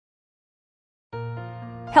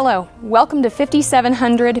Hello, welcome to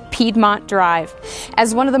 5700 Piedmont Drive.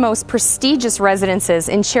 As one of the most prestigious residences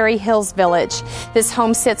in Cherry Hills Village, this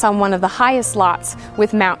home sits on one of the highest lots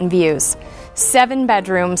with mountain views. 7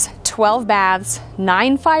 bedrooms, 12 baths,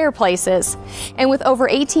 9 fireplaces, and with over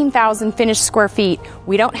 18,000 finished square feet.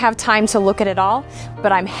 We don't have time to look at it all,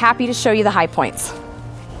 but I'm happy to show you the high points.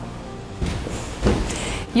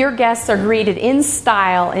 Your guests are greeted in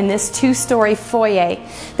style in this 2-story foyer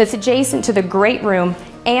that's adjacent to the great room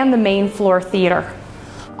and the main floor theater.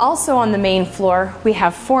 Also on the main floor, we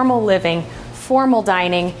have formal living, formal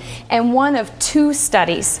dining, and one of 2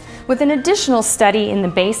 studies, with an additional study in the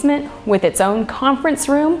basement with its own conference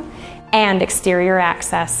room and exterior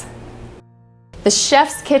access. The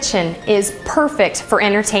chef's kitchen is perfect for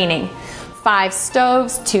entertaining. 5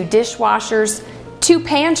 stoves, 2 dishwashers, 2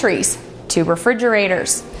 pantries, 2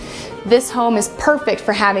 refrigerators. This home is perfect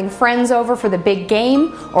for having friends over for the big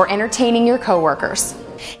game or entertaining your coworkers.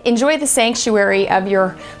 Enjoy the sanctuary of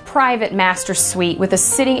your private master suite with a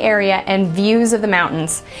sitting area and views of the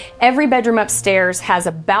mountains. Every bedroom upstairs has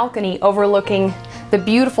a balcony overlooking the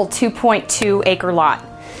beautiful 2.2 acre lot.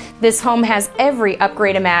 This home has every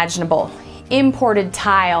upgrade imaginable. Imported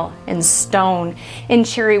tile and stone and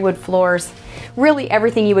cherry wood floors. Really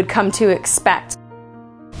everything you would come to expect.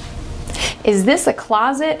 Is this a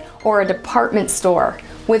closet or a department store?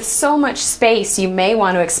 With so much space, you may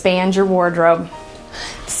want to expand your wardrobe.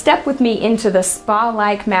 Step with me into the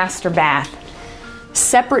spa-like master bath.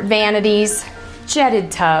 Separate vanities, jetted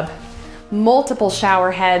tub, multiple shower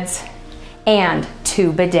heads, and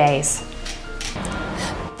 2 bidets.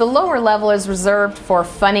 The lower level is reserved for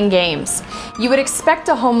fun and games. You would expect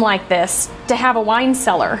a home like this to have a wine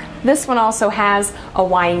cellar. This one also has a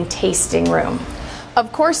wine tasting room.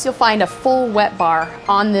 Of course, you'll find a full wet bar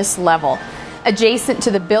on this level. Adjacent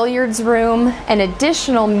to the billiards room, an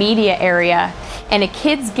additional media area, and a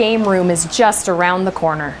kids' game room is just around the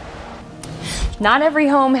corner. Not every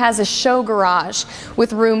home has a show garage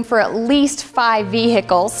with room for at least 5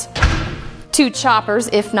 vehicles, 2 choppers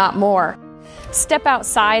if not more. Step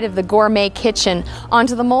outside of the gourmet kitchen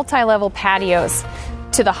onto the multi-level patios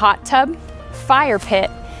to the hot tub, fire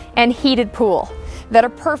pit, and heated pool that are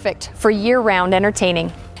perfect for year-round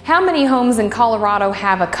entertaining. How many homes in Colorado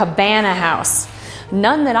have a cabana house?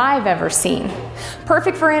 None that I've ever seen.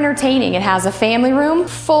 Perfect for entertaining. It has a family room,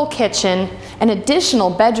 full kitchen, an additional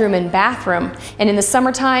bedroom and bathroom, and in the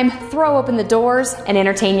summertime, throw open the doors and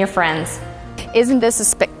entertain your friends. Isn't this a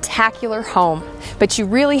spectacular home? But you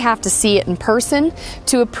really have to see it in person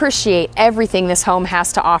to appreciate everything this home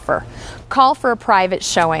has to offer. Call for a private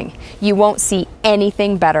showing. You won't see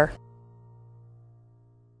anything better.